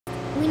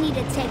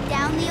to take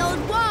down the old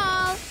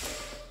wall.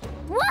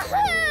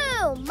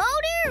 Woohoo!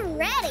 Motor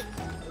ready.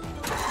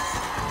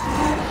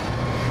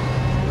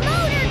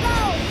 Motor go!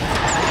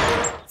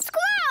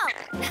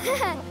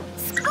 Squirrel!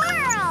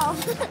 Squirrel!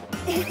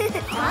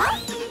 Huh?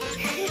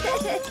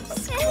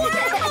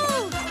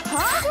 Squirrel!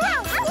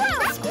 Huh?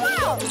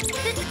 Squirrel!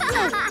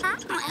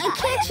 I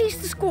can't chase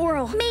the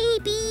squirrel.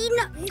 Maybe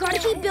not. Gotta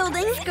keep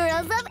building.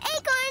 Squirrels love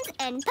acorns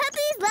and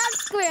puppies love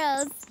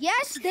squirrels.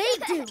 Yes, they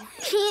do.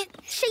 Can't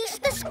chase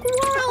the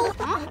squirrel.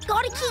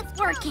 Gotta keep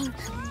working.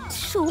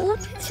 So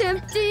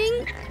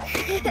tempting.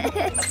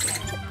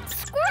 Squirrel!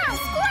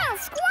 Squirrel!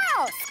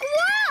 Squirrel!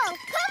 Squirrel!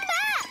 Come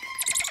back!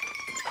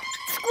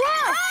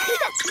 Squirrel!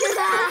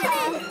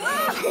 Squirrel!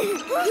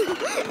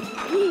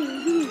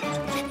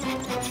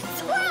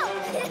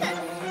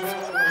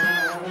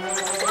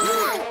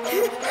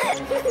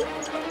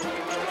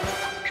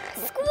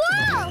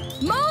 Squirrel!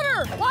 Motor,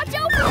 watch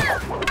out!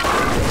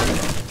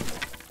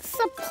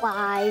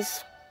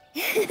 Supplies.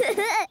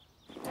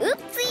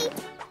 Oopsie.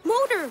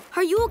 Motor,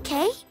 are you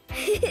okay?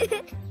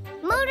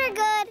 Motor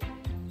good.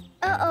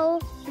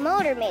 Uh-oh,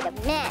 Motor made a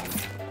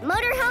mess.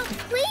 Motor helped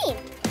clean.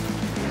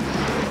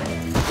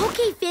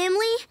 Okay,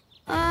 family.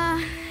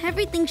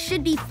 Everything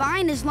should be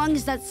fine as long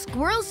as that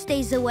squirrel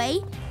stays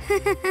away.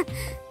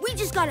 We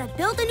just gotta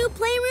build a new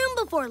playroom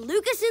before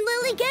Lucas and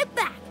Lily get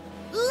back.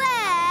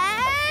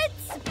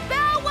 Let's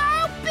bow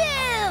wow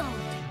build!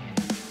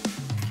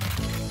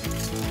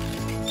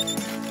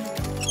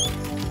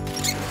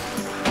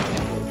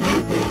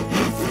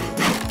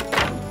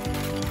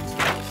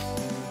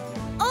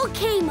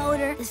 Okay,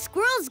 Motor, the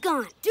squirrel's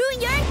gone. Do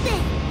your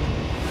thing.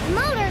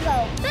 Motor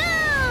go boom!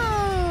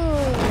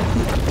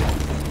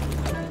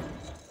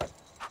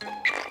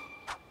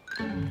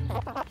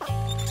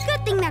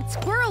 Good thing that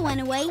squirrel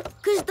went away,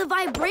 because the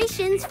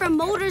vibrations from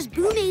Motor's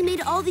booming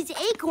made all these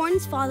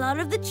acorns fall out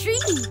of the tree.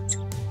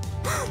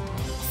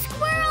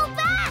 Squirrel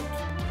back!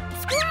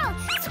 Squirrel!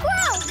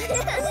 Squirrel!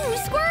 Ooh,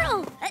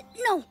 squirrel!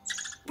 No,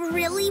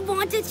 really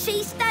want to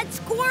chase that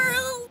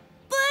squirrel,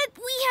 but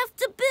we have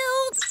to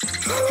build.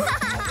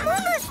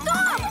 Motor,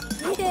 stop!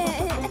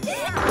 Squirrel!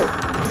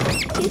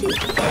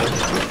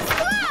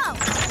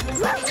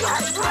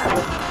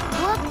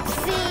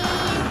 Whoopsie!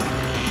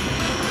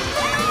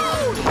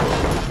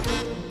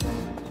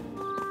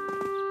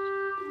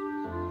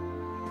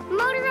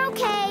 Motor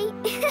okay.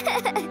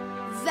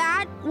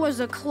 That was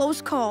a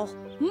close call.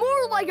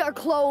 More like a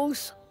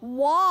close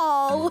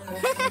wall.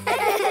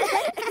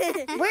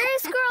 Where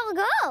does Squirrel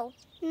go?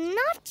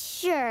 Not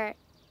sure.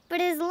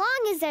 But as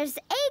long as there's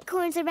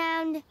acorns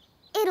around,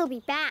 it'll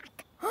be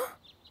back.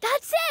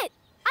 That's it!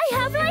 I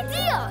have an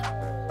idea!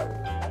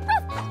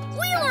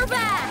 Wheeler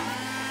back!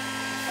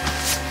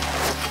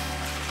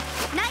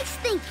 Nice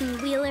thinking,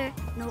 Wheeler.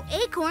 No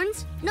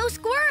acorns, no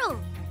squirrel,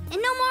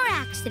 and no more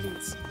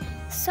accidents.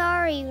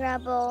 Sorry,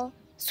 Rubble.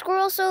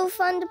 Squirrel's so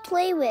fun to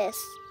play with.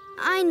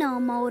 I know,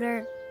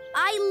 Motor.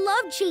 I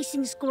love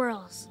chasing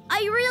squirrels.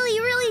 I really,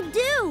 really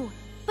do.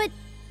 But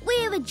we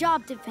have a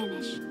job to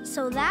finish,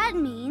 so that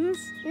means...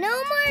 No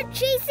more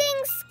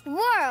chasing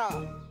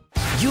squirrel.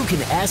 You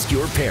can ask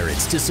your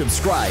parents to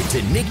subscribe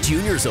to Nick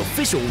Jr.'s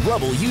official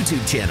Rubble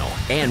YouTube channel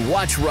and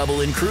watch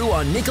Rubble and Crew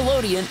on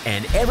Nickelodeon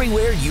and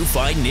everywhere you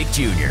find Nick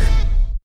Jr.